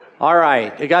All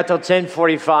right, I got till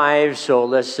 10:45, so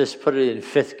let's just put it in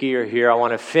fifth gear here. I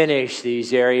want to finish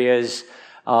these areas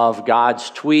of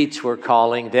God's tweets, we're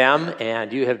calling them,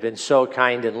 and you have been so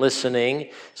kind in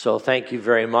listening, so thank you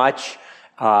very much.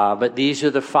 But these are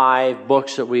the 5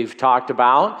 books that we've talked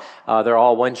about. They're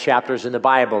all one chapters in the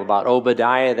Bible. About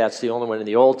Obadiah, that's the only one in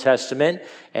the Old Testament.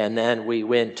 And then we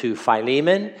went to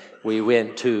Philemon. We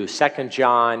went to 2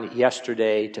 John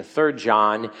yesterday, to 3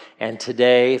 John. And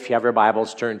today, if you have your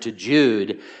Bibles, turn to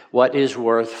Jude. What is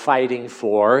worth fighting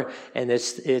for? And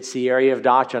it's the area of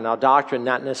doctrine. Now, doctrine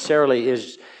not necessarily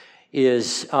is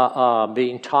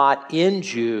being taught in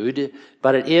Jude,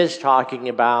 but it is talking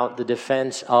about the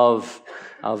defense of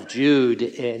Jude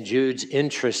and Jude's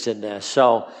interest in this.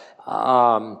 So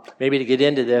maybe to get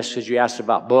into this, because you asked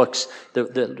about books,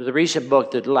 the recent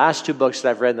book, the last 2 books that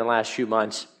I've read in the last few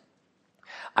months,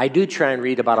 I do try and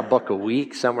read about a book a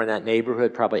week, somewhere in that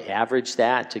neighborhood, probably average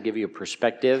that to give you a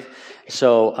perspective.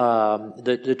 So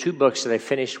the 2 books that I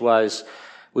finished was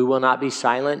We Will Not Be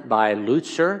Silent by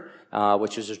Lutzer,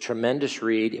 which is a tremendous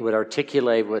read. It would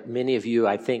articulate what many of you,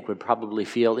 I think, would probably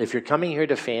feel. If you're coming here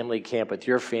to family camp with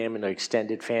your family, an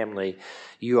extended family,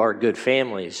 you are good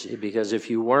families. Because if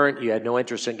you weren't, you had no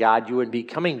interest in God, you wouldn't be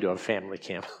coming to a family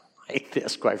camp like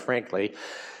this, quite frankly.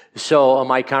 So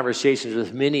my conversations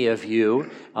with many of you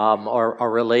are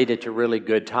related to really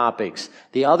good topics.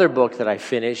 The other book that I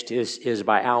finished is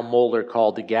by Al Mohler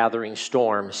called The Gathering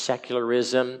Storm,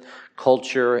 Secularism,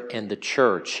 Culture, and the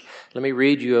Church. Let me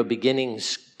read you a beginning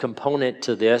component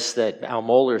to this that Al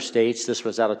Mohler states. This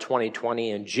was out of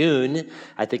 2020 in June.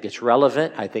 I think it's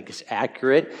relevant. I think it's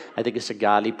accurate. I think it's a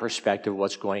godly perspective of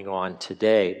what's going on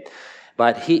today.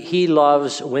 But he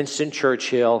loves Winston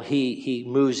Churchill. He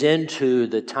moves into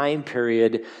the time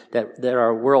period that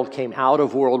our world came out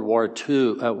of World War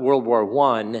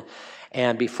I,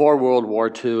 and before World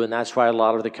War II, and that's why a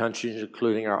lot of the countries,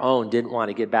 including our own, didn't want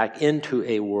to get back into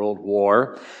a world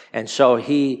war. And so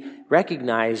he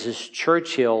recognizes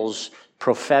Churchill's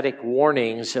prophetic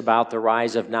warnings about the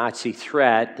rise of Nazi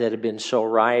threat that had been so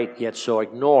right yet so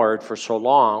ignored for so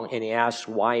long, and he asks,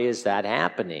 why is that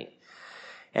happening?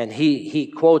 And he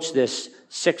quotes this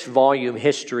 6-volume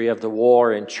history of the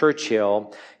war in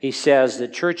Churchill. He says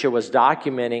that Churchill was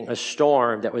documenting a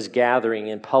storm that was gathering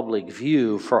in public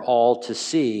view for all to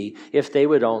see if they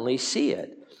would only see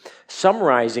it.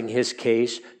 Summarizing his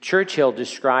case, Churchill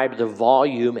described the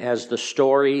volume as the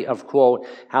story of, quote,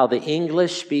 how the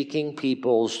English-speaking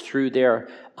peoples, through their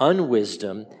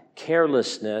unwisdom,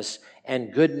 carelessness,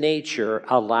 and good nature,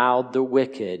 allowed the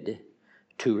wicked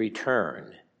to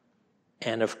return.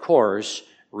 And, of course,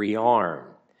 rearm.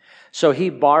 So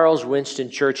he borrows Winston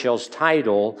Churchill's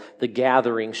title, The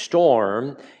Gathering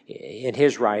Storm, in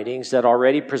his writings that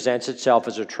already presents itself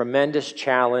as a tremendous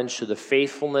challenge to the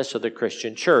faithfulness of the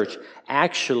Christian church.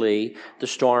 Actually, the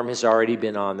storm has already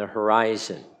been on the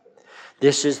horizon.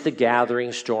 This is the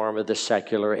gathering storm of the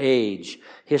secular age.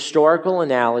 Historical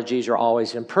analogies are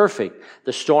always imperfect.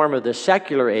 The storm of the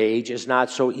secular age is not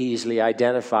so easily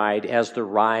identified as the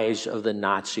rise of the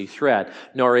Nazi threat,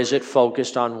 nor is it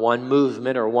focused on one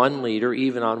movement or one leader,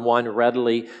 even on one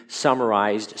readily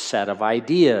summarized set of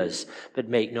ideas. But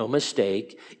make no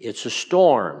mistake, it's a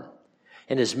storm.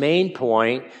 And his main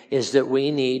point is that we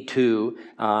need to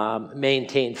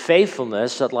maintain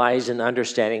faithfulness that lies in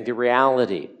understanding the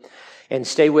reality. And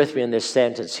stay with me in this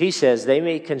sentence. He says, they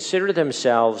may consider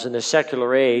themselves in the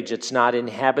secular age, it's not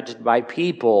inhabited by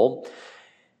people,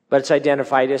 but it's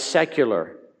identified as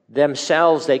secular.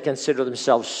 Themselves, they consider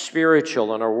themselves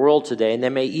spiritual in our world today, and they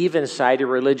may even cite a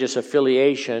religious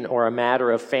affiliation or a matter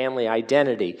of family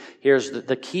identity. Here's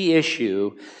the key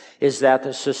issue, is that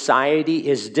the society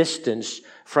is distanced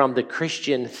from the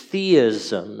Christian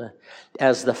theism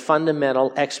as the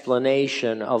fundamental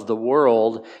explanation of the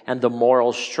world and the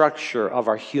moral structure of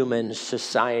our human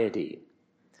society.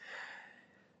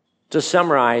 To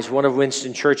summarize, one of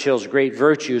Winston Churchill's great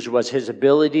virtues was his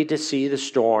ability to see the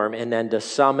storm and then to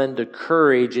summon the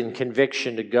courage and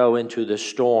conviction to go into the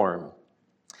storm.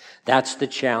 That's the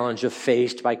challenge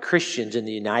faced by Christians in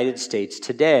the United States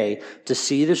today, to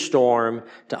see the storm,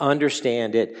 to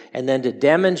understand it, and then to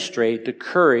demonstrate the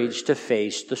courage to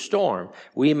face the storm.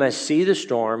 We must see the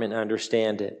storm and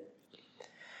understand it.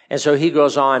 And so he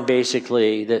goes on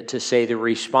basically to say the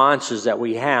responses that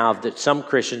we have, that some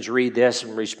Christians read this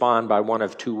and respond by one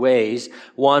of 2 ways.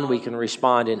 One, we can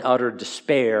respond in utter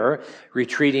despair,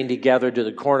 retreating together to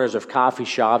the corners of coffee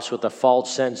shops with a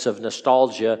false sense of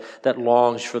nostalgia that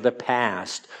longs for the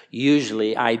past,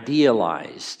 usually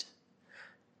idealized.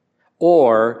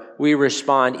 or we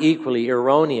respond equally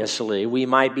erroneously. We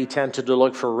might be tempted to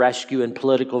look for rescue and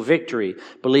political victory,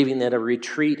 believing that a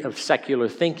retreat of secular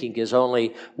thinking is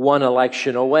only one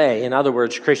election away. In other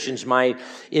words, Christians might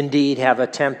indeed have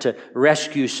attempt to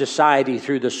rescue society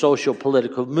through the social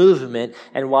political movement,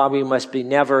 and while we must be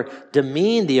never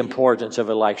demean the importance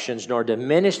of elections nor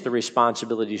diminish the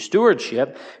responsibility of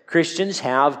stewardship, Christians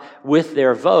have with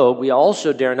their vote, we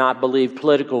also dare not believe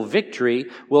political victory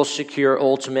will secure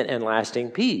ultimate and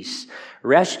lasting peace.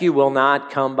 Rescue will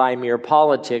not come by mere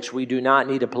politics. We do not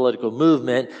need a political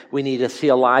movement. We need a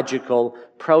theological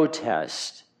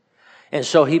protest. And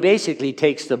so he basically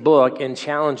takes the book and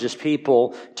challenges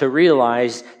people to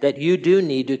realize that you do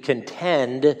need to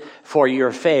contend for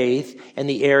your faith. And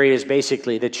the areas,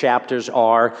 basically, the chapters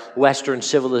are Western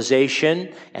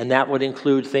civilization, and that would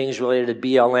include things related to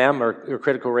BLM or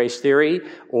critical race theory,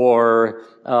 or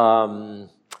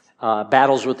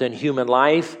battles within human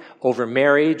life, over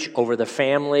marriage, over the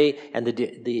family, and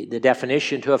the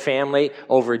definition to a family,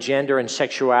 over gender and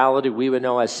sexuality, we would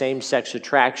know as same-sex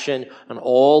attraction, and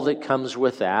all that comes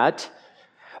with that,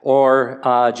 or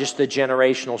just the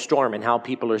generational storm and how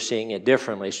people are seeing it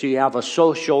differently. So you have a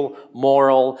social,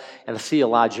 moral, and a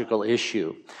theological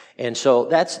issue. And so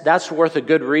that's worth a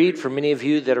good read for many of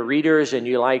you that are readers and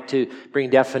you like to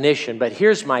bring definition. But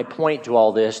here's my point to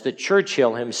all this, that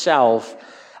Churchill himself,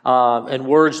 and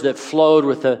words that flowed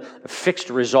with a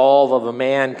fixed resolve of a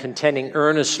man contending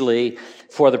earnestly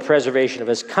for the preservation of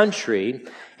his country,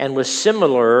 and with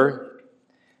similar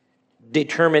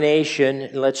determination,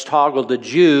 let's toggle to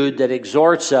Jude, that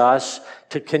exhorts us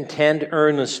to contend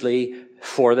earnestly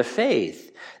for the faith.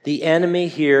 The enemy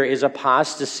here is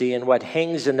apostasy, and what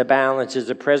hangs in the balance is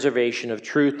the preservation of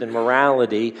truth and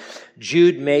morality.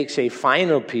 Jude makes a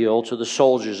final appeal to the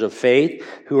soldiers of faith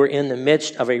who are in the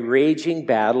midst of a raging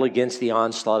battle against the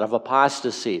onslaught of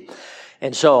apostasy.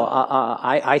 And so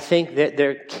I think that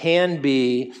there can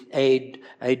be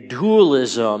a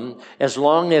dualism as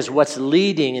long as what's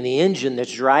leading in the engine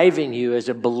that's driving you as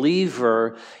a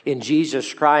believer in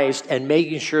Jesus Christ and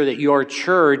making sure that your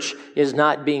church is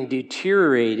not being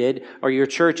deteriorated or your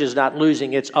church is not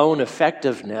losing its own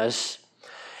effectiveness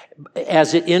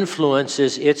as it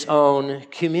influences its own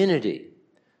community.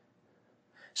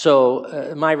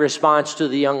 So my response to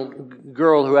the young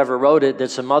girl, whoever wrote it,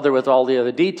 that's a mother with all the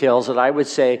other details, that I would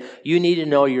say, you need to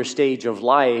know your stage of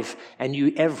life, and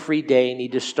you every day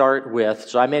need to start with,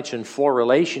 so I mentioned 4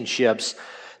 relationships,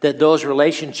 that those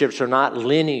relationships are not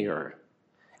linear.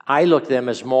 I look at them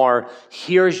as more,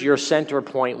 here's your center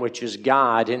point, which is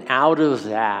God, and out of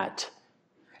that,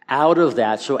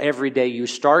 so every day you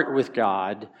start with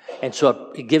God, and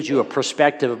so it gives you a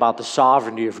perspective about the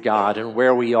sovereignty of God and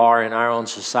where we are in our own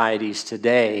societies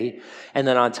today. And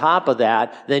then on top of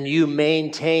that, then you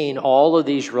maintain all of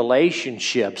these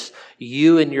relationships,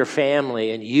 you and your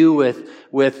family, and you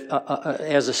with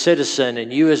as a citizen,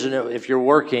 and you as if you're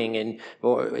working, and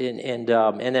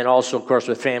then also, of course,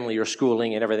 with family or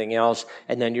schooling and everything else,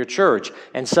 and then your church.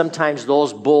 And sometimes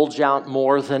those bulge out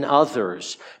more than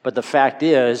others. But the fact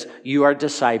is, you are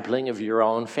discipling of your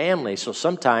own family. So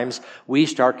sometimes we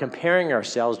start comparing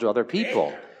ourselves to other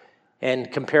people.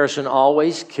 And comparison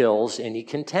always kills any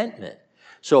contentment.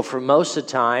 So for most of the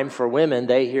time, for women,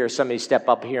 they hear somebody step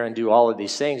up here and do all of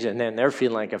these things, and then they're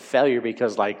feeling like a failure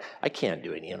because, I can't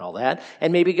do any and all that.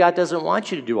 And maybe God doesn't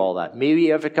want you to do all that. Maybe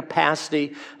you have a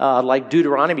capacity, like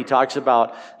Deuteronomy talks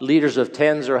about leaders of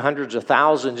tens or hundreds of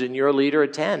thousands, and you're a leader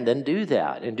of 10. Then do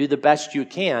that and do the best you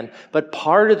can. But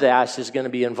part of that is going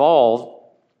to be involved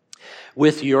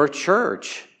with your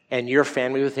church and your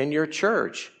family within your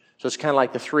church. So it's kind of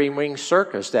like the 3-ring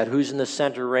circus, that who's in the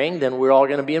center ring, then we're all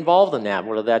going to be involved in that,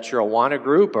 whether that's your Awana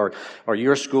group or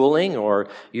your schooling or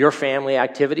your family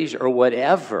activities or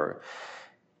whatever.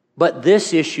 But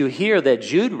this issue here that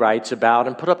Jude writes about,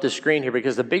 and put up the screen here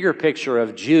because the bigger picture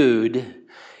of Jude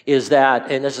is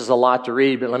that, and this is a lot to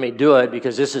read, but let me do it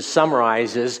because this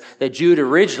summarizes that Jude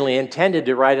originally intended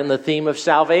to write on the theme of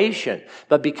salvation.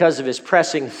 But because of his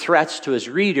pressing threats to his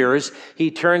readers,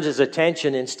 he turns his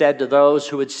attention instead to those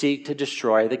who would seek to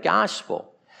destroy the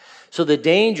gospel. So the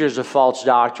dangers of false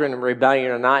doctrine and rebellion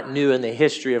are not new in the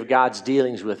history of God's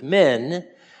dealings with men.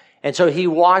 And so he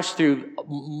walks through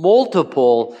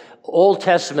multiple Old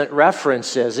Testament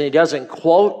references, and he doesn't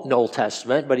quote an Old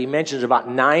Testament, but he mentions about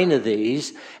 9 of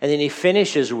these, and then he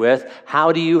finishes with,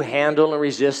 how do you handle and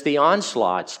resist the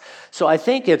onslaughts? So I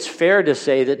think it's fair to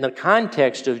say that in the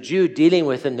context of Jude dealing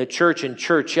within the church and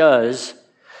churches,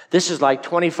 this is like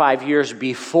 25 years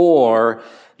before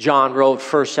John wrote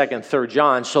 1st, 2nd, 3rd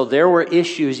John. So there were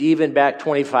issues even back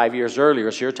 25 years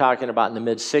earlier. So you're talking about in the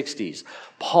mid-60s.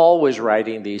 Paul was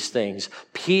writing these things.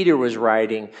 Peter was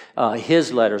writing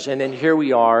his letters. And then here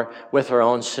we are with our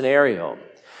own scenario.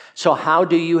 So how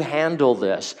do you handle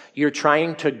this? You're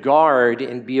trying to guard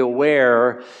and be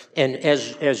aware. And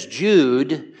as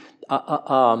Jude,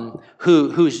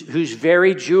 who's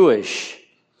very Jewish,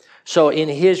 so in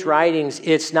his writings,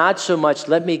 it's not so much,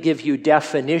 let me give you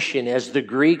definition as the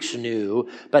Greeks knew,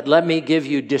 but let me give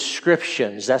you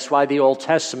descriptions. That's why the Old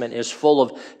Testament is full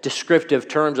of descriptive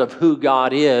terms of who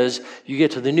God is. You get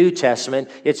to the New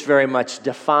Testament, it's very much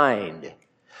defined.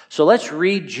 So let's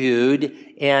read Jude,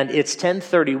 and it's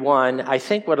 10:31. I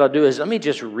think what I'll do is let me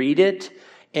just read it,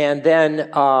 and then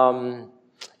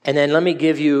let me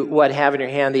give you what I have in your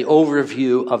hand, the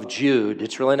overview of Jude.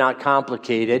 It's really not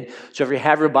complicated. So if you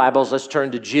have your Bibles, let's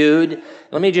turn to Jude.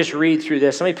 Let me just read through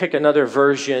this. Let me pick another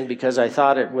version because I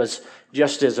thought it was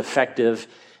just as effective,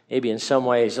 maybe in some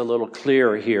ways a little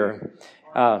clearer here.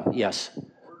 Yes.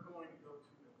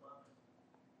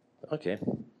 Okay.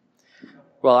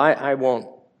 Well, I won't.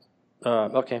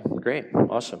 Okay, great.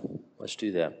 Awesome. Let's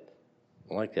do that.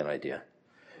 I like that idea.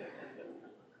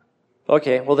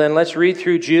 Okay, well then let's read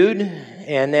through Jude,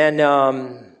 and then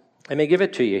let me give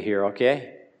it to you here,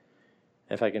 okay?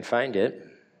 If I can find it.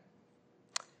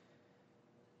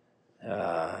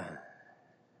 All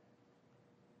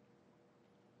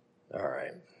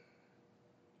right.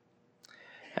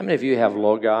 How many of you have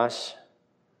Logos?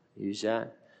 Use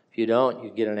that. If you don't,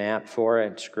 you get an app for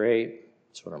it. It's great.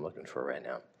 That's what I'm looking for right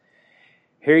now.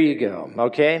 Here you go,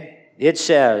 okay? It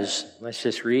says, let's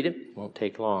just read it. Won't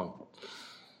take long.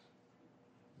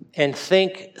 And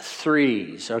think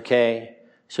threes, okay?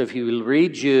 So if you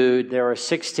read Jude, there are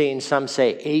 16, some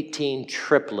say 18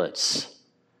 triplets.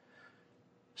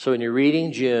 So when you're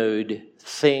reading Jude,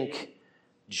 think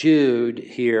Jude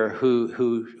here,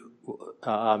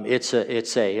 it's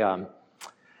a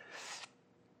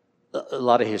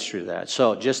lot of history to that.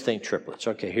 So just think triplets.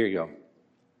 Okay, here you go.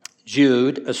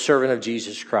 Jude, a servant of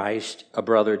Jesus Christ, a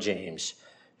brother James,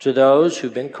 to those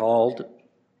who've been called,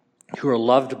 who are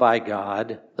loved by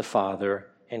God the Father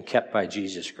and kept by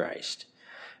Jesus Christ.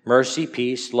 Mercy,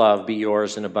 peace, love be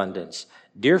yours in abundance.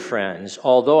 Dear friends,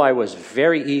 although I was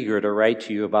very eager to write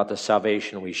to you about the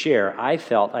salvation we share, I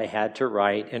felt I had to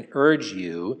write and urge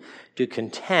you to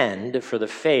contend for the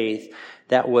faith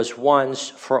that was once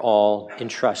for all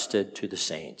entrusted to the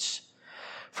saints.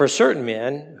 For certain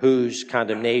men whose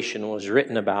condemnation was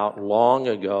written about long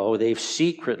ago, they've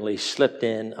secretly slipped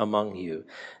in among you.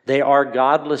 They are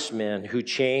godless men who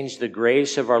changed the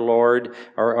grace of our Lord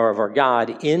or of our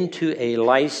God into a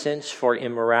license for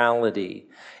immorality,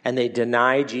 and they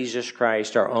deny Jesus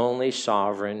Christ, our only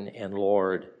sovereign and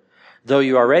Lord. Though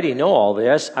you already know all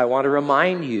this, I want to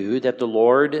remind you that the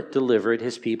Lord delivered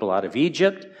his people out of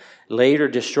Egypt, later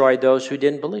destroyed those who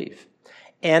didn't believe,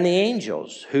 and the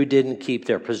angels who didn't keep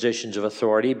their positions of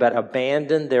authority but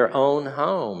abandoned their own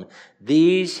home.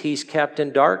 These he's kept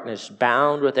in darkness,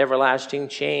 bound with everlasting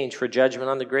chains for judgment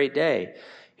on the great day.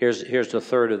 Here's the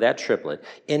third of that triplet.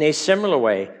 In a similar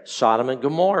way, Sodom and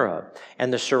Gomorrah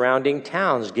and the surrounding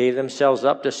towns gave themselves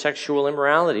up to sexual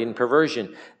immorality and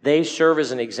perversion. They serve as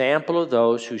an example of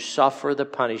those who suffer the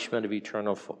punishment of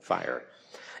eternal fire.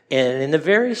 And in the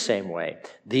very same way,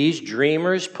 these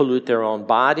dreamers pollute their own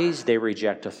bodies, they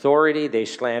reject authority, they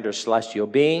slander celestial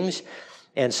beings,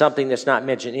 and something that's not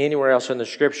mentioned anywhere else in the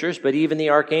scriptures, but even the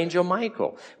archangel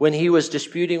Michael, when he was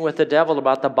disputing with the devil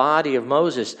about the body of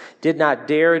Moses, did not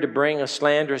dare to bring a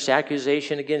slanderous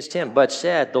accusation against him, but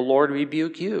said, "The Lord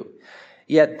rebuke you."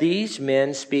 Yet these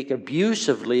men speak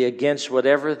abusively against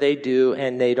whatever they do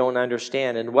and they don't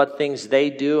understand. And what things they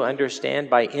do understand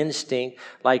by instinct,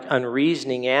 like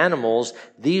unreasoning animals,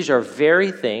 these are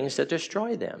very things that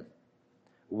destroy them.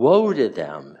 Woe to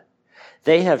them!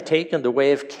 They have taken the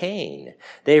way of Cain.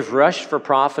 They've rushed for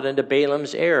profit into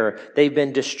Balaam's error. They've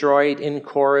been destroyed in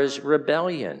Korah's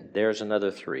rebellion. There's another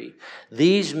three.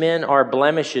 These men are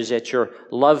blemishes at your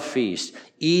love feast,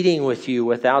 eating with you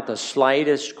without the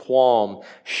slightest qualm,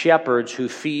 shepherds who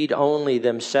feed only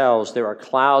themselves. There are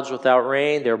clouds without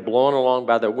rain. They're blown along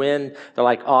by the wind. They're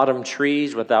like autumn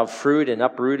trees without fruit and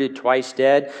uprooted twice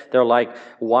dead. They're like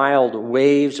wild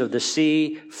waves of the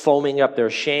sea, foaming up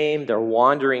their shame. They're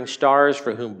wandering stars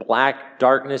for whom black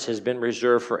darkness has been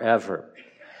reserved forever.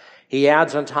 He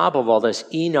adds on top of all this,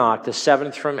 Enoch, the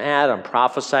seventh from Adam,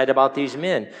 prophesied about these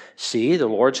men. See, the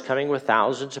Lord's coming with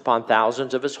thousands upon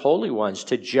thousands of his holy ones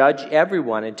to judge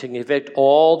everyone and to convict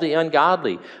all the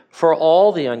ungodly for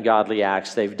all the ungodly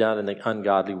acts they've done in the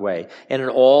ungodly way and in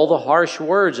all the harsh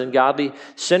words ungodly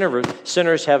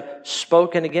sinners have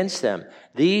spoken against them.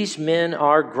 These men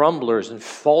are grumblers and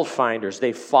fault finders.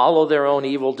 They follow their own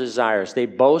evil desires. They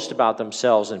boast about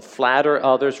themselves and flatter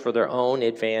others for their own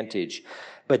advantage.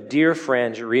 But dear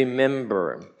friends,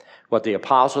 remember what the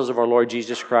apostles of our Lord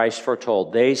Jesus Christ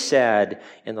foretold. They said,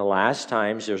 in the last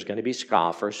times, there's going to be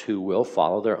scoffers who will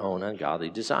follow their own ungodly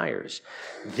desires.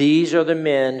 These are the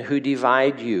men who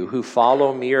divide you, who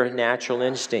follow mere natural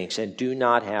instincts and do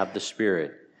not have the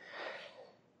Spirit.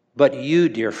 But you,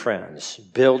 dear friends,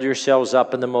 build yourselves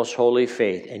up in the most holy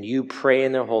faith, and you pray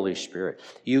in the Holy Spirit.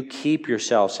 You keep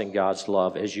yourselves in God's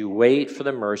love as you wait for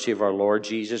the mercy of our Lord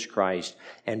Jesus Christ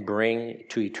and bring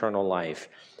to eternal life.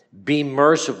 Be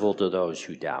merciful to those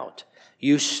who doubt.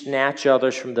 You snatch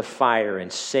others from the fire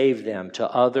and save them. To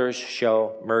others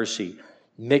show mercy,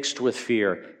 mixed with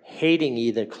fear, hating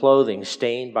either clothing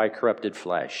stained by corrupted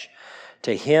flesh.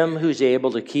 To him who's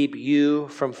able to keep you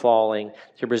from falling,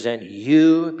 to present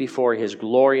you before his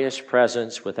glorious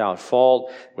presence without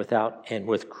fault, and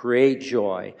with great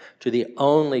joy. To the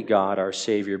only God, our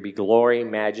Savior, be glory,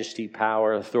 majesty,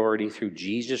 power, authority through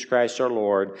Jesus Christ our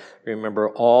Lord. Remember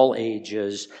all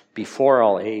ages, before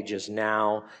all ages,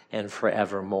 now and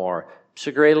forevermore. It's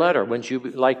a great letter. Wouldn't you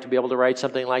like to be able to write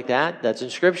something like that? That's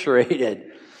inscripturated.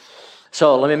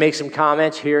 So let me make some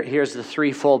comments. Here's the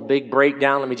threefold big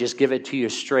breakdown. Let me just give it to you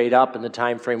straight up in the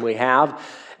time frame we have.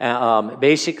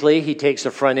 Basically, he takes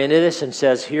the front end of this and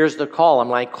says, here's the call. I'm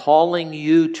like calling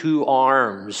you to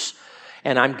arms,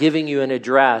 and I'm giving you an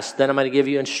address. Then I'm going to give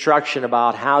you instruction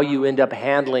about how you end up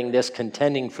handling this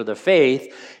contending for the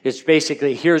faith. It's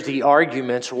basically, here's the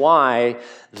arguments why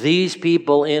these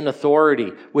people in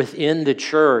authority within the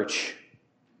church.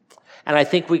 And I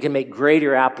think we can make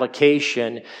greater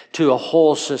application to a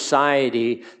whole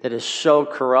society that is so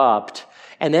corrupt.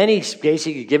 And then he's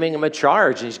basically giving them a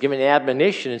charge. He's giving an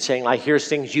admonition and saying, like, here's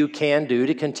things you can do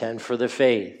to contend for the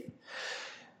faith.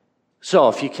 So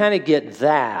if you kind of get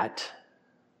that,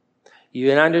 you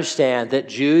can understand that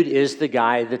Jude is the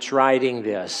guy that's writing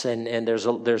this. And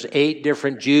there's 8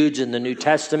 different Judes in the New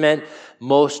Testament.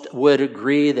 Most would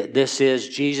agree that this is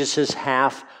Jesus'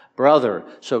 half brother.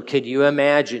 So could you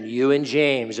imagine, you and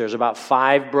James, there's about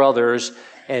 5 brothers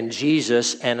and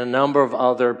Jesus and a number of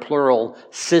other plural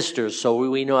sisters. So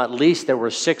we know at least there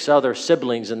were 6 other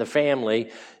siblings in the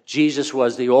family. Jesus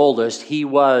was the oldest. He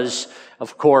was,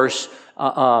 of course,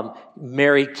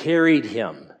 Mary carried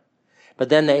him. But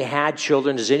then they had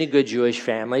children, as any good Jewish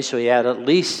family, so he had at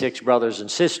least 6 brothers and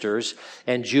sisters,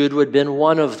 and Jude would have been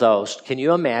one of those. Can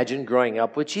you imagine growing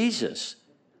up with Jesus?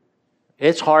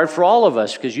 It's hard for all of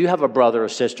us because you have a brother or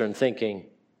sister and thinking,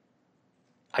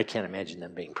 I can't imagine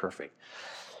them being perfect.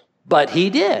 But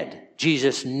he did.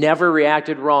 Jesus never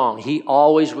reacted wrong. He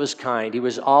always was kind. He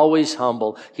was always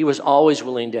humble. He was always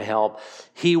willing to help.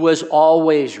 He was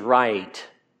always right.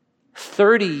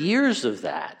 30 years of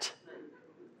that.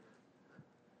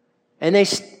 And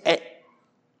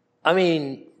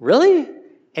really?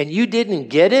 And you didn't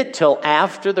get it till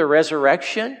after the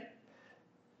resurrection?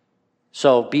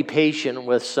 So be patient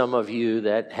with some of you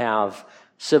that have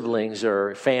siblings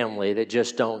or family that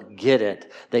just don't get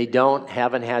it. They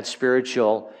haven't had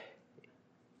spiritual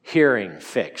hearing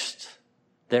fixed.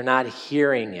 They're not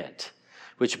hearing it.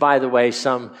 Which, by the way,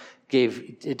 some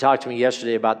talked to me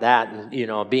yesterday about that,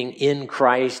 and being in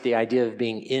Christ, the idea of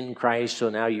being in Christ, so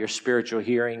now your spiritual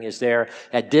hearing is there.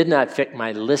 That didn't fix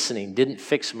my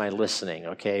listening,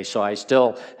 okay? So I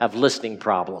still have listening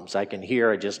problems. I can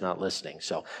hear, I'm just not listening.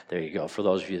 So there you go, for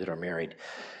those of you that are married.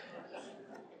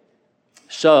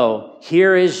 So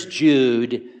here is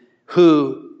Jude,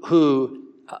 who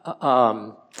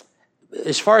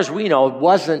as far as we know,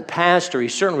 wasn't pastor. He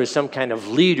certainly was some kind of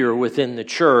leader within the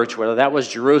church, whether that was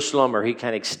Jerusalem or he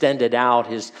kind of extended out.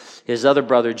 His other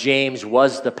brother, James,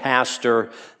 was the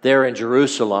pastor there in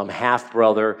Jerusalem,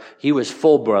 half-brother. He was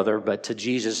full brother, but to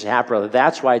Jesus, half-brother.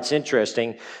 That's why it's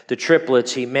interesting. The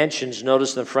triplets he mentions,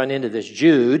 notice in the front end of this,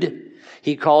 Jude.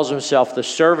 He calls himself the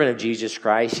servant of Jesus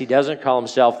Christ. He doesn't call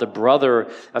himself the brother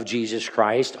of Jesus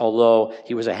Christ, although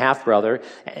he was a half-brother.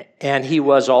 And he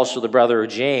was also the brother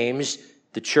of James,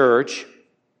 the church.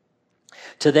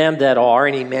 To them that are,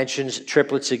 and he mentions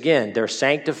triplets again. They're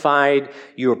sanctified,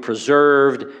 you're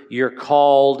preserved, you're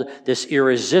called, this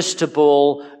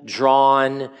irresistible,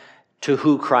 drawn to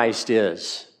who Christ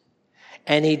is.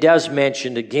 And he does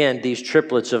mention again these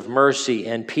triplets of mercy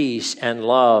and peace and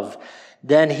love.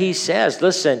 then he says,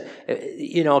 listen,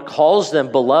 calls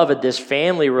them beloved, this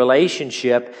family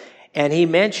relationship. And he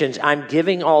mentions, I'm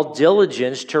giving all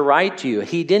diligence to write to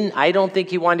you. I don't think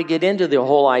he wanted to get into the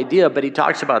whole idea, but he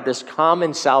talks about this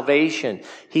common salvation.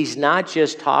 He's not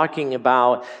just talking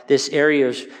about this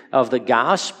area of the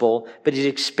gospel, but he's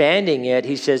expanding it.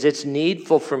 He says, it's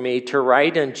needful for me to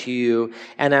write unto you,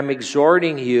 and I'm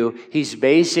exhorting you. He's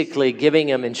basically giving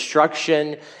them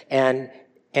instruction and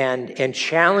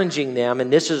challenging them.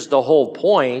 And this is the whole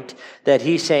point, that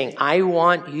he's saying, I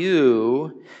want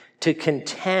you to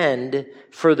contend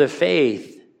for the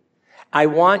faith. I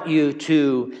want you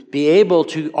to be able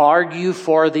to argue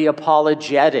for the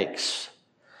apologetics.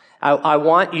 I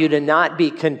want you to not be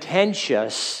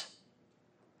contentious,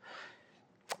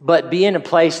 but be in a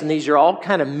place, and these are all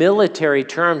kind of military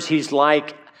terms. He's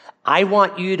like, I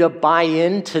want you to buy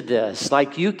into this.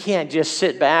 Like, you can't just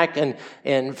sit back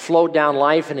and float down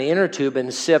life in an inner tube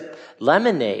and sip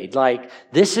lemonade. Like,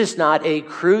 this is not a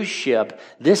cruise ship.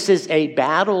 This is a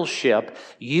battleship.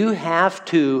 You have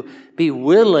to be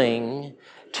willing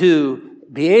to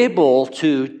be able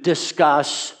to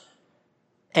discuss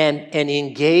and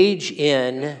engage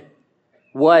in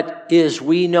what is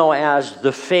we know as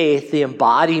the faith, the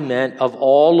embodiment of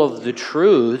all of the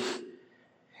truth.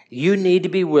 You need to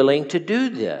be willing to do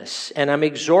this. And I'm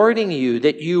exhorting you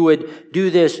that you would do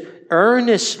this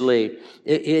earnestly.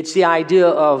 It's the idea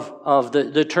of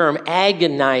the term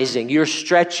agonizing. You're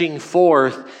stretching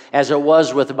forth, as it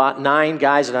was with about 9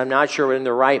 guys that I'm not sure were in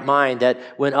their right mind, that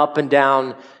went up and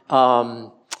down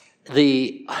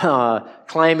the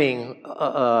climbing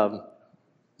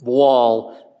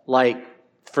wall like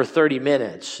for 30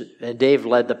 minutes. And Dave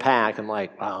led the pack. I'm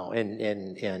like, wow.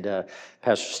 And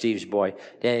Pastor Steve's boy,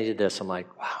 Danny, did this. I'm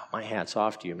like, wow, my hat's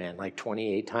off to you, man. Like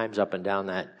 28 times up and down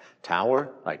that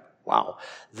tower. Like, wow.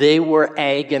 They were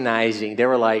agonizing. They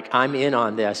were like, I'm in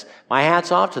on this. My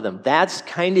hat's off to them. That's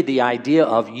kind of the idea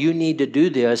of, you need to do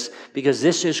this because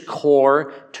this is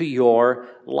core to your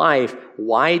life.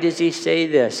 Why does he say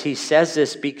this? He says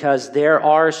this because there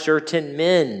are certain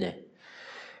men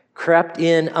crept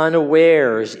in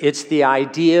unawares. It's the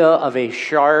idea of a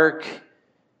shark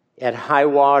at high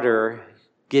water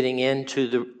getting into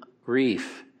the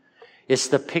reef. It's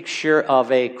the picture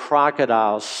of a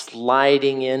crocodile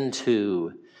sliding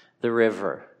into the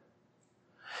river.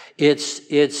 It's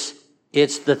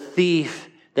the thief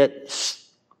that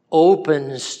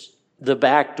opens the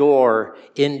back door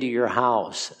into your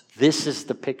house. This is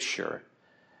the picture.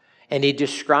 And he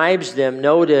describes them,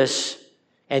 notice,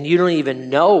 and you don't even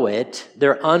know it.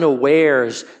 They're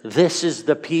unawares. This is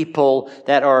the people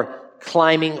that are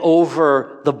climbing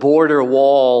over the border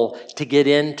wall to get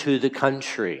into the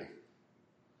country.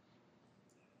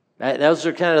 Those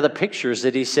are kind of the pictures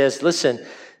that he says, listen,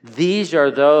 these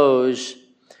are those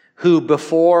who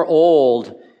before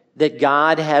old that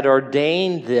God had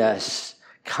ordained this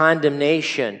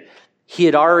condemnation. He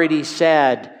had already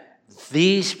said,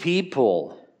 these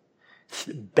people,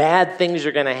 bad things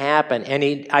are going to happen. And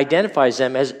he identifies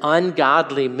them as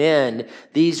ungodly men.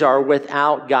 These are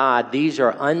without God. These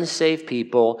are unsafe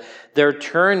people. They're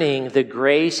turning the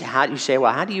grace. How do you say,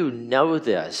 well, how do you know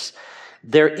this?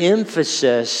 Their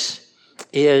emphasis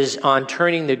is on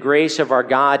turning the grace of our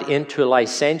God into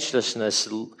licentiousness.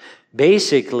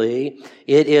 Basically,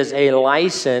 it is a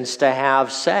license to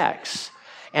have sex.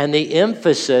 And the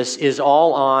emphasis is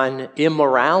all on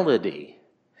immorality.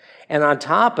 And on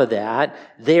top of that,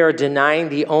 they are denying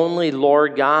the only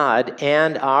Lord God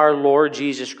and our Lord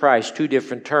Jesus Christ. 2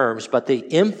 different terms, but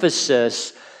the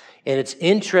emphasis, and it's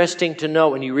interesting to note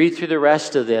when you read through the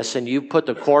rest of this and you put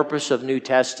the corpus of New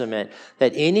Testament,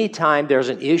 that anytime there's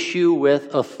an issue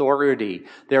with authority,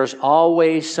 there's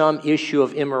always some issue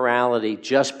of immorality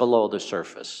just below the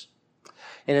surface.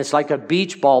 And it's like a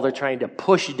beach ball they're trying to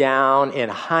push down and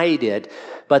hide it.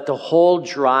 But the whole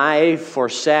drive for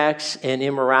sex and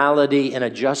immorality and a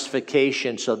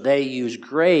justification, so they use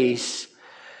grace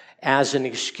as an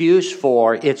excuse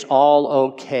for it's all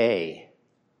okay.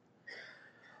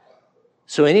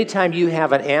 So anytime you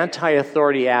have an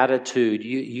anti-authority attitude,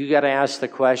 you got to ask the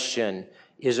question,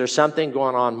 is there something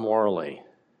going on morally?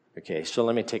 Okay, so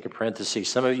let me take a parenthesis.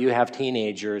 Some of you have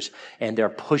teenagers and they're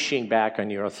pushing back on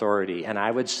your authority. And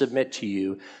I would submit to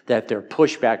you that their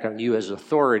pushback on you as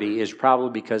authority is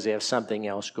probably because they have something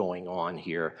else going on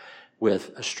here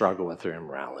with a struggle with their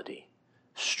immorality,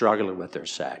 struggling with their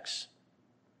sex.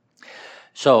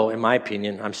 So, in my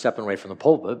opinion, I'm stepping away from the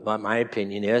pulpit, but my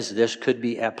opinion is this could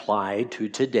be applied to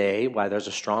today, why there's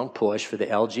a strong push for the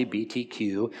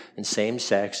LGBTQ and same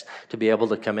sex to be able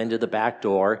to come into the back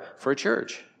door for a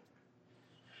church.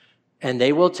 And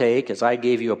they will take, as I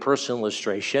gave you a personal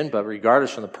illustration, but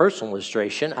regardless from the personal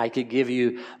illustration, I could give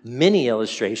you many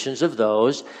illustrations of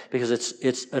those because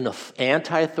it's an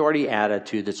anti-authority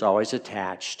attitude that's always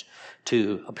attached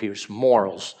to a person's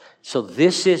morals. So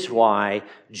this is why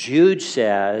Jude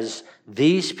says,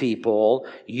 these people,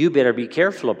 you better be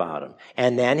careful about them.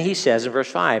 And then he says in verse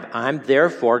 5, I'm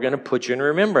therefore going to put you in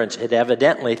remembrance. It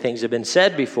evidently, things have been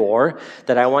said before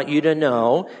that I want you to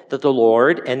know that the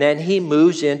Lord, and then he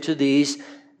moves into these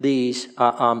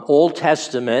Old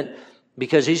Testament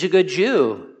because he's a good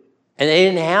Jew. And they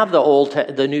didn't have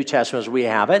the New Testament as we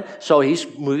have it, so he's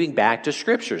moving back to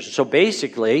Scriptures. So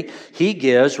basically, he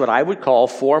gives what I would call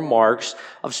 4 marks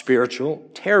of spiritual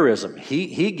terrorism.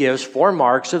 He gives 4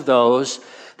 marks of those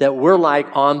that we're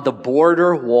like on the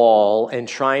border wall and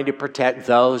trying to protect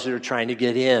those that are trying to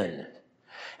get in.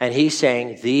 And he's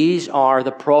saying, these are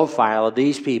the profile of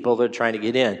these people that are trying to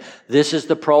get in. This is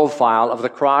the profile of the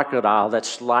crocodile that's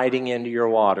sliding into your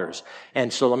waters.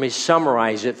 And so let me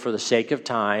summarize it for the sake of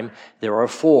time. There are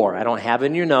 4. I don't have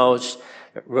in your notes,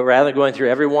 but rather than going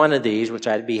through every one of these, which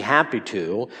I'd be happy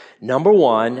to. Number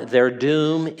 1, their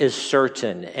doom is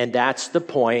certain. And that's the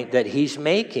point that he's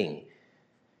making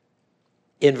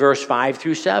in verse 5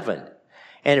 through 7.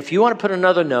 And if you want to put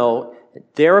another note,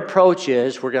 their approach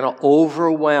is we're going to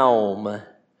overwhelm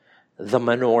the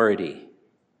minority.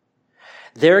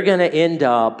 They're going to end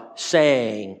up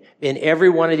saying in every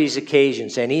one of these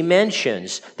occasions, and he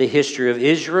mentions the history of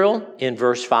Israel in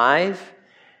verse 5,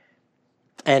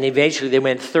 and eventually they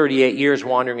went 38 years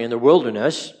wandering in the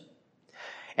wilderness.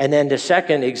 And then the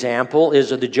second example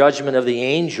is of the judgment of the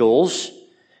angels.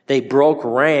 They broke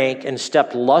rank and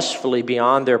stepped lustfully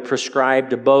beyond their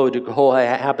prescribed abode to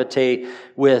cohabitate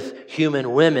with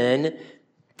human women.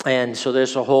 And so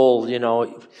there's a whole,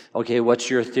 okay, what's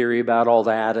your theory about all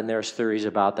that? And there's theories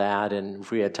about that. And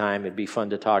if we had time, it'd be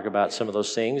fun to talk about some of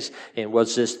those things. And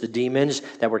was this the demons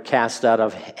that were cast out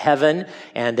of heaven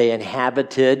and they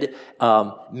inhabited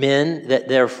men that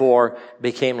therefore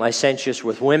became licentious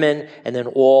with women, and then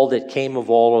all that came of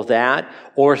all of that?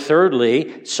 Or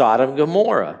thirdly, Sodom and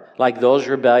Gomorrah. Like those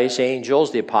rebellious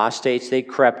angels, the apostates, they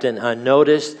crept in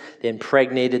unnoticed. They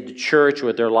impregnated the church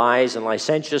with their lies and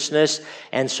licentiousness.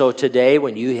 And so today,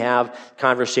 when you have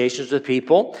conversations with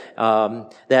people,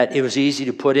 that it was easy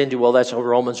to put into, well, that's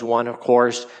Romans 1, of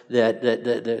course, that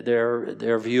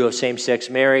their view of same-sex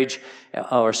marriage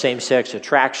or same-sex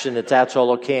attraction, that's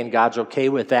all okay and God's okay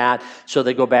with that. So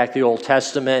they go back to the Old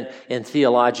Testament and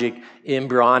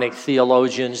embryonic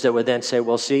theologians that would then say,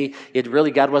 well, see,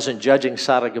 God wasn't judging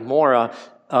Sodom and Gomorrah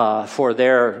for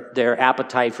their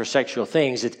appetite for sexual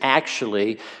things. It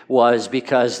actually was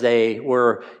because they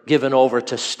were given over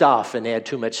to stuff and they had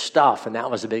too much stuff, and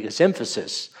that was the biggest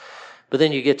emphasis. But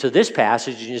then you get to this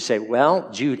passage and you say, well,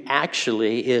 Jude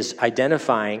actually is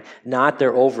identifying not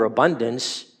their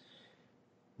overabundance,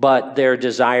 but their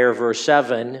desire, verse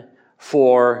 7,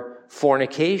 for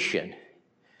fornication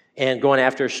and going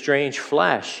after strange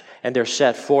flesh. And they're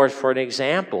set forth for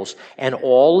examples. And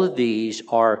all of these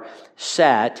are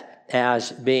set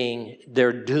as being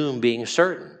their doom being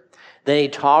certain. Then he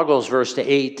toggles verse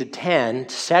 8 to 10,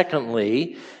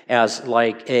 secondly, as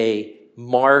like a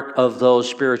mark of those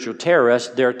spiritual terrorists,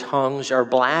 their tongues are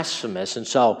blasphemous. And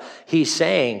so he's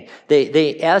saying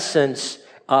they essence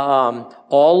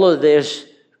all of this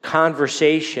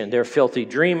conversation. They're filthy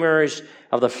dreamers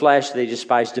of the flesh. They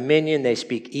despise dominion. They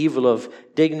speak evil of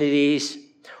dignities.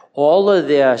 All of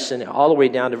this, and all the way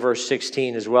down to verse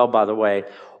 16 as well, by the way,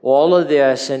 all of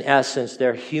this, in essence,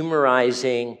 they're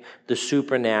humorizing the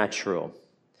supernatural.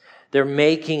 They're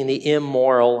making the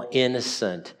immoral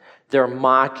innocent. They're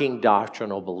mocking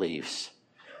doctrinal beliefs.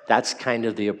 That's kind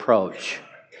of the approach.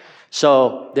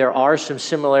 So there are some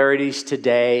similarities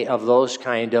today of those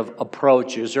kind of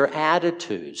approaches or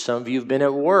attitudes. Some of you have been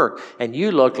at work and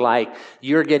you look like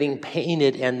you're getting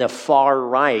painted in the far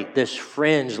right, this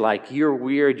fringe, like you're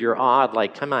weird, you're odd,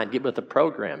 like come on, get with the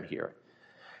program here.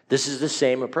 This is the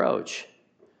same approach.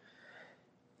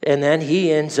 And then he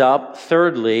ends up,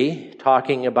 thirdly,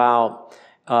 talking about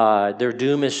their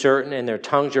doom is certain and their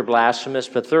tongues are blasphemous,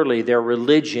 but thirdly, their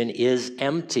religion is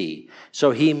empty.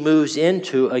 So he moves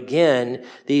into, again,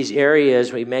 these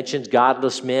areas. We mentioned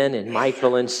godless men and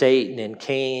Michael and Satan and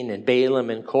Cain and Balaam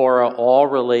and Korah, all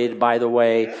related, by the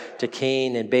way, to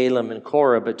Cain and Balaam and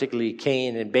Korah, particularly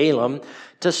Cain and Balaam,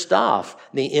 to stuff.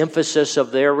 The emphasis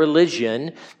of their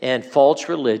religion and false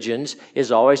religions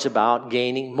is always about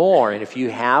gaining more. And if you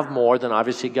have more, then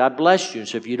obviously God bless you.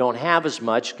 So if you don't have as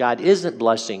much, God isn't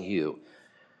blessing you,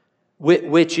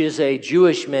 which is a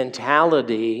Jewish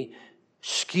mentality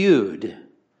skewed,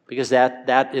 because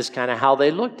that is kind of how they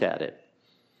looked at it.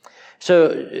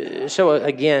 So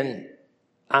again,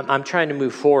 I'm trying to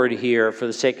move forward here for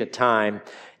the sake of time.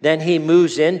 Then he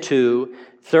moves into,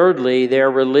 thirdly,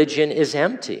 their religion is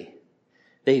empty.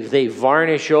 They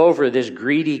varnish over this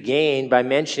greedy gain by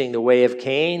mentioning the way of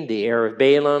Cain, the heir of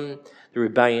Balaam, the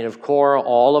rebellion of Korah.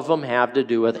 All of them have to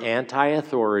do with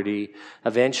anti-authority.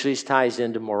 Eventually it ties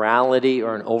into morality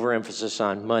or an overemphasis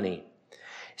on money.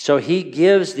 So he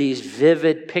gives these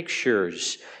vivid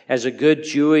pictures as a good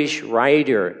Jewish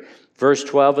writer. Verse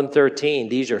 12 and 13,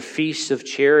 these are feasts of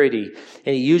charity.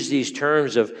 And he used these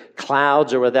terms of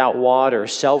clouds are without water,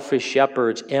 selfish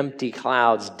shepherds, empty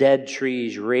clouds, dead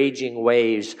trees, raging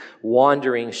waves,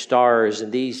 wandering stars,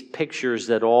 and these pictures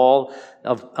that all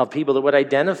of people that would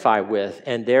identify with,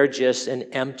 and they're just an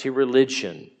empty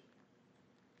religion.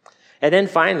 And then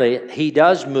finally, he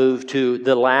does move to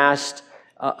the last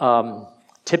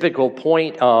typical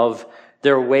point of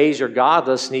their ways are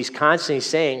godless, and he's constantly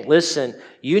saying, listen,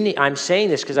 I'm saying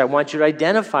this because I want you to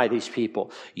identify these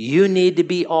people. You need to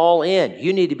be all in.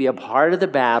 You need to be a part of the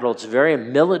battle. It's a very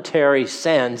military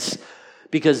sense,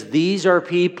 because these are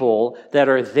people that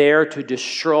are there to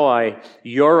destroy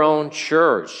your own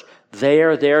church. They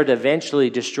are there to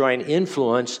eventually destroy an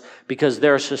influence because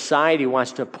their society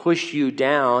wants to push you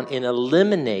down and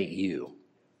eliminate you.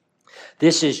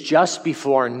 This is just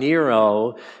before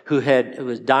Nero, who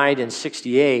died in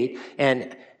 68,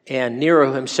 and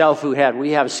Nero himself,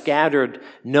 we have scattered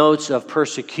notes of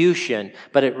persecution,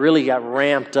 but it really got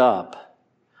ramped up.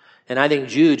 And I think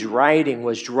Jude's writing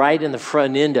was right in the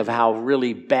front end of how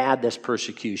really bad this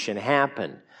persecution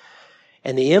happened.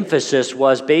 And the emphasis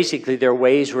was basically their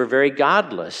ways were very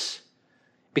godless,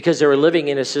 because they were living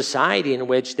in a society in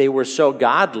which they were so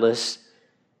godless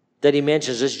that he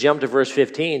mentions. Let's jump to verse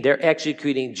 15. They're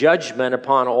executing judgment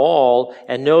upon all,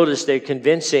 and notice they're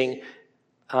convincing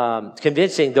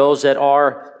those that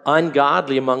are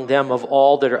ungodly among them of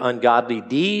all their ungodly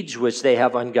deeds, which they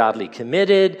have ungodly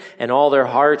committed, and all their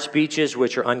heart speeches,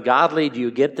 which are ungodly. Do you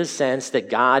get the sense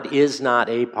that God is not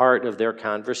a part of their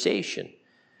conversation?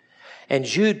 And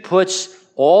Jude puts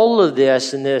all of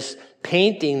this in this,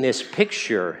 painting this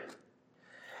picture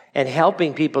and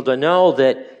helping people to know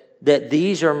that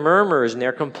these are murmurers and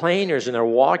they're complainers and they're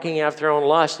walking after their own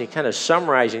lust. And kind of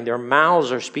summarizing, their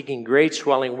mouths are speaking great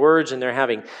swelling words, and they're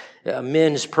having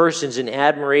men's persons in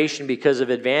admiration because of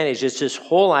advantage. It's this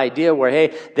whole idea where,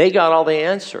 hey, they got all the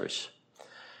answers.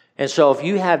 And so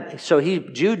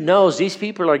Jude knows these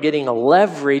people are getting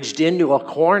leveraged into a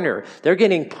corner. They're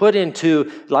getting put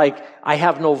into, like, I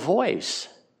have no voice.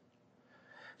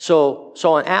 So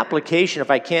an application, if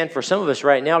I can, for some of us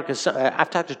right now, because I've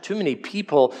talked to too many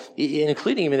people,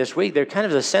 including even this week, they're kind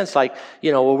of the sense like,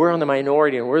 well, we're on the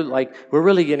minority and we're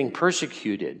really getting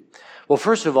persecuted. Well,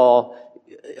 first of all,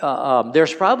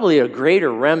 there's probably a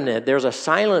greater remnant. There's a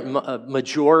silent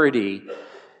majority,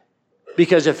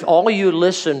 because if all you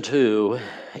listen to,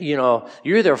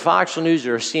 you're either Fox News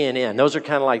or CNN. Those are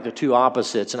kind of like the two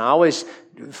opposites. And I always,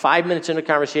 5 minutes into a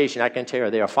conversation, I can tell are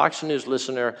they a Fox News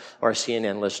listener or a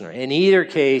CNN listener. In either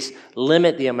case,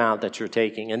 limit the amount that you're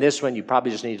taking. And this one, you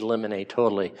probably just need to eliminate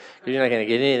totally, because you're not going to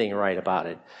get anything right about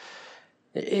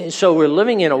it. So we're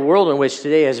living in a world in which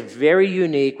today is very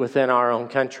unique within our own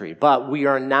country, but we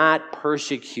are not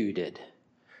persecuted.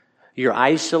 You're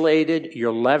isolated,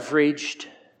 you're leveraged.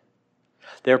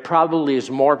 There probably is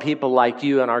more people like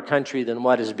you in our country than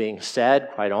what is being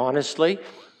said, quite honestly.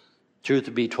 Truth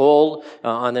to be told,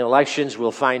 on the elections,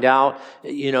 we'll find out,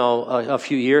 a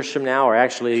few years from now, or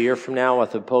actually a year from now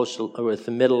with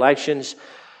the mid-elections.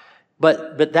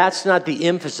 But that's not the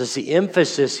emphasis. The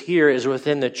emphasis here is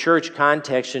within the church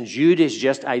context, and Jude is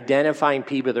just identifying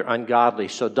people that are ungodly.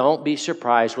 So don't be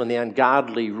surprised when the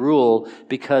ungodly rule,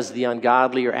 because the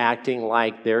ungodly are acting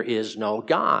like there is no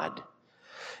God.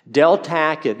 Del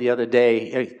Tackett the other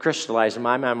day crystallized in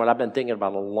my mind what I've been thinking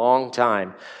about a long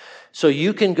time. So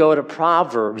you can go to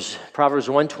Proverbs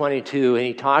 122, and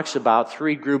he talks about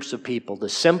three groups of people: the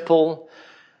simple,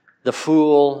 the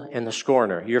fool, and the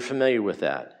scorner. You're familiar with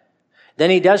that. Then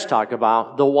he does talk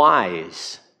about the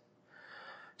wise.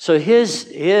 So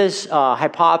his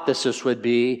hypothesis would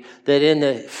be that in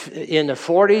the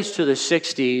 40s to the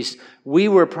 60s, we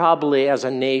were probably as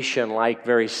a nation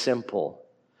very simple.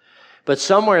 But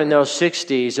somewhere in those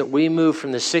 60s, that we moved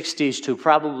from the 60s to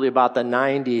probably about the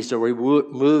 90s, that we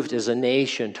moved as a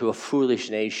nation to a foolish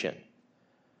nation.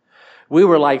 We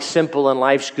were simple and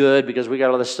life's good because we got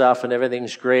all this stuff and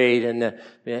everything's great, and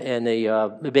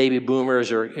the baby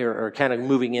boomers are kind of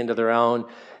moving into their own.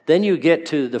 Then you get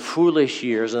to the foolish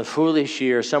years, and the foolish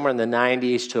years somewhere in the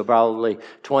 90s to probably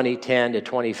 2010 to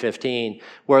 2015,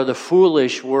 where the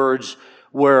foolish words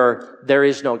were, there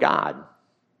is no God.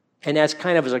 And that's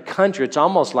kind of, as a country, it's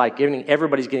almost like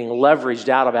everybody's getting leveraged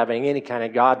out of having any kind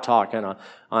of God talk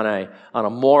on a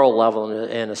moral level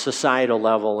and a societal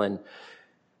level, and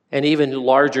even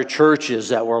larger churches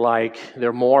that were like,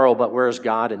 they're moral, but where's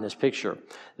God in this picture?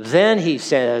 Then he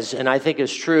says, and I think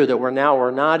it's true, that we're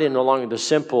not in no longer the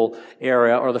simple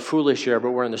area or the foolish area, but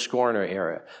we're in the scorner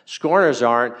area. Scorners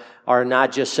are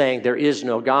not just saying there is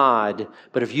no God,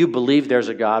 but if you believe there's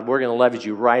a God, we're going to leverage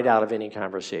you right out of any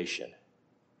conversation.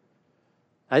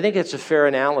 I think it's a fair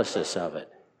analysis of it.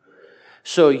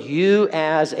 So you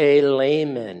as a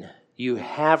layman, you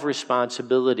have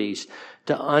responsibilities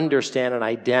to understand and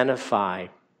identify,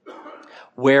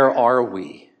 where are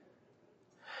we?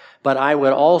 But I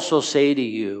would also say to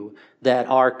you that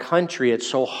our country, it's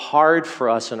so hard for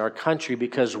us in our country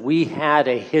because we had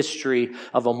a history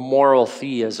of a moral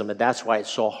theism, and that's why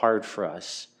it's so hard for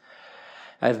us.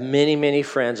 I have many, many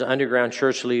friends, underground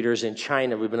church leaders in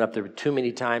China. We've been up there too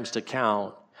many times to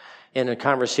count. And in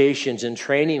conversations and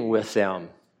training with them,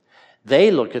 they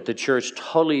look at the church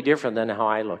totally different than how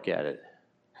I look at it.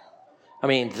 I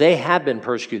mean, they have been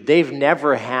persecuted. They've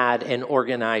never had an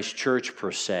organized church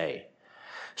per se.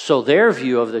 So their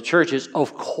view of the church is,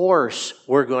 of course,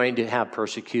 we're going to have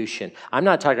persecution. I'm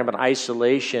not talking about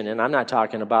isolation, and I'm not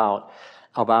talking about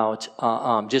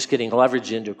just getting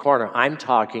leveraged into a corner. I'm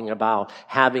talking about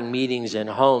having meetings in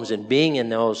homes and being in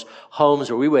those homes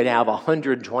where we would have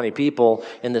 120 people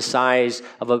in the size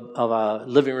of a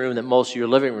living room that most of your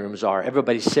living rooms are.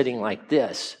 Everybody's sitting like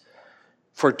this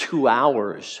for 2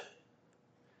 hours.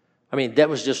 I mean, that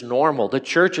was just normal. The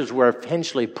churches were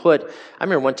eventually put. I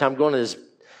remember one time going to this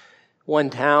one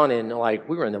town, and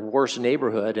we were in the worst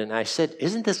neighborhood, and I said,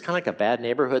 isn't this kind of like a bad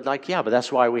neighborhood? Like, yeah, but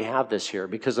that's why we have this here,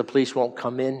 because the police won't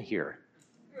come in here.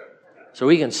 So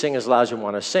we can sing as loud as we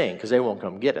want to sing, because they won't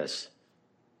come get us.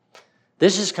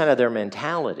 This is kind of their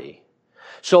mentality.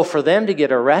 So for them to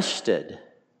get arrested,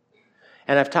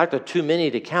 and I've talked to too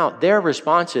many to count, their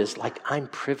response is like, I'm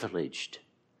privileged.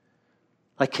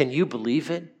 Like, can you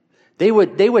believe it? They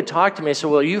would talk to me and say,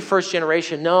 well, are you first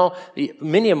generation? No,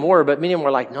 many of them were, but many of them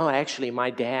were like, no, actually, my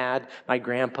dad, my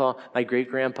grandpa, my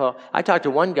great-grandpa. I talked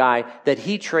to one guy that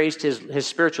he traced his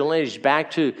spiritual lineage back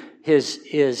to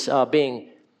his being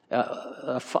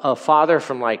a father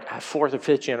from like 4th or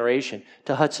 5th generation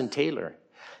to Hudson Taylor.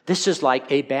 This is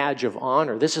like a badge of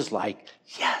honor. This is like,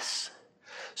 yes.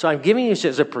 So I'm giving you this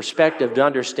as a perspective to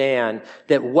understand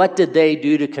that what did they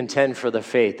do to contend for the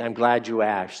faith? I'm glad you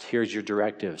asked. Here's your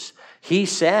directives. He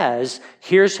says,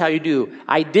 here's how you do.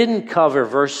 I didn't cover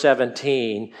verse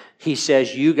 17. He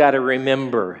says, you got to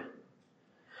remember.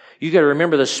 You got to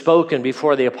remember the spoken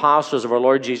before the apostles of our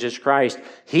Lord Jesus Christ.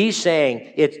 He's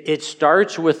saying it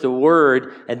starts with the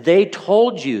word, and they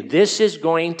told you this is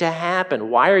going to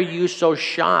happen. Why are you so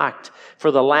shocked? For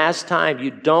the last time,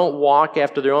 you don't walk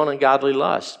after their own ungodly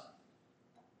lust.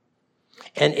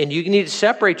 And you need to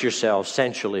separate yourself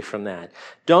essentially from that.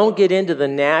 Don't get into the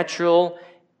natural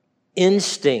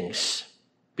instincts,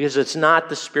 because it's not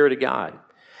the Spirit of God.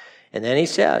 And then he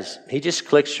says, he just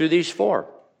clicks through these 4.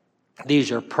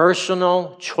 These are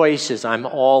personal choices. I'm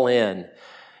all in.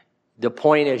 The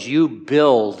point is you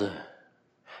build.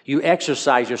 You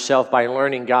exercise yourself by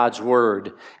learning God's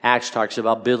Word. Acts talks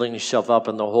about building yourself up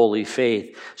in the holy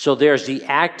faith. So there's the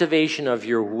activation of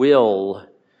your will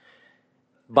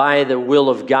by the will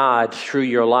of God through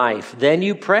your life. Then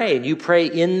you pray, and you pray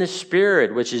in the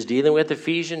Spirit, which is dealing with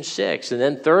Ephesians 6. And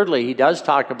then thirdly, he does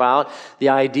talk about the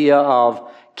idea of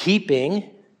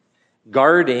keeping,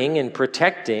 guarding, and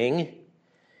protecting.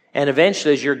 And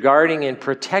eventually, as you're guarding and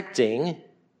protecting,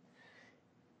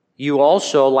 you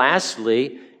also,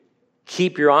 lastly,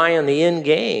 keep your eye on the end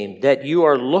game, that you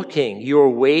are looking, you are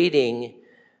waiting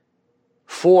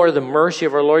for the mercy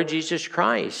of our Lord Jesus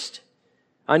Christ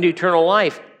unto eternal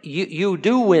life. You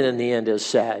do win in the end, is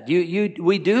said.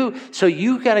 We do. So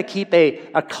you got to keep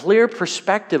a clear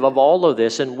perspective of all of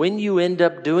this. And when you end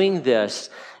up doing this,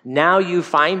 now you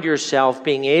find yourself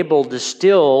being able to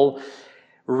still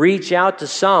reach out to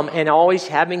some and always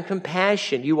having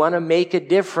compassion. You want to make a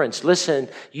difference. Listen,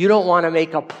 you don't want to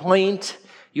make a point.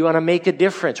 You want to make a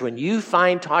difference. When you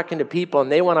find talking to people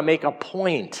and they want to make a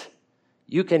point,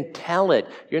 you can tell it.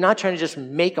 You're not trying to just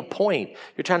make a point.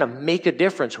 You're trying to make a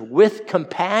difference with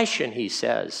compassion, he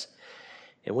says.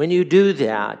 And when you do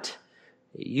that,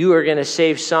 you are going to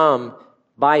save some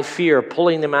by fear,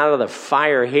 pulling them out of the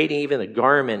fire, hating even the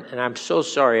garment. And I'm so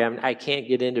sorry, I can't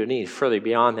get into any further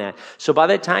beyond that. So by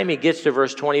the time he gets to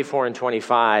verse 24 and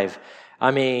 25,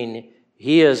 I mean,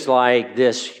 he is like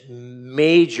this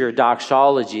major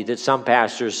doxology that some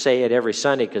pastors say it every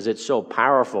Sunday because it's so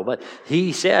powerful. But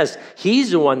he says he's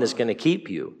the one that's going to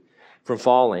keep you. from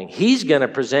falling. He's going to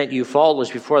present you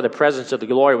faultless before the presence of the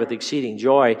glory with exceeding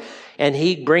joy. And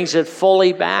he brings it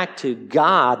fully back to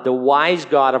God, the wise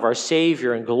God of our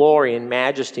Savior, in glory and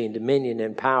majesty and dominion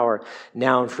and power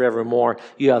now and forevermore.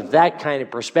 You have that kind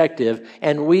of perspective,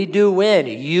 and we do win.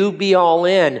 You be all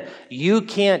in. You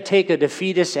can't take a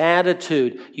defeatist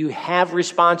attitude. You have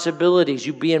responsibilities.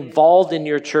 You be involved in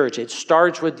your church. It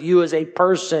starts with you as a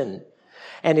person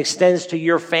and extends to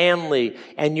your family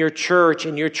and your church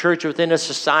within a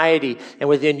society and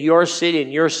within your city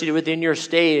and your city within your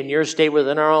state and your state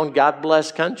within our own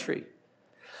God-blessed country.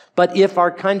 But if our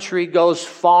country goes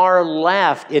far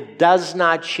left, it does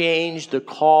not change the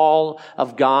call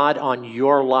of God on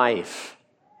your life.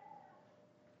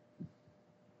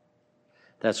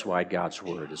 That's why God's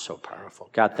word is so powerful.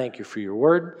 God, thank you for your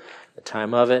word, the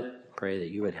time of it. Pray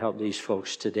that you would help these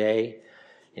folks today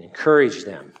and encourage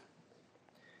them.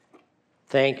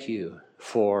 Thank you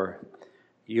for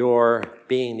your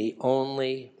being the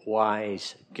only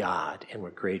wise God, and we're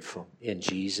grateful. In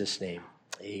Jesus' name,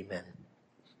 amen.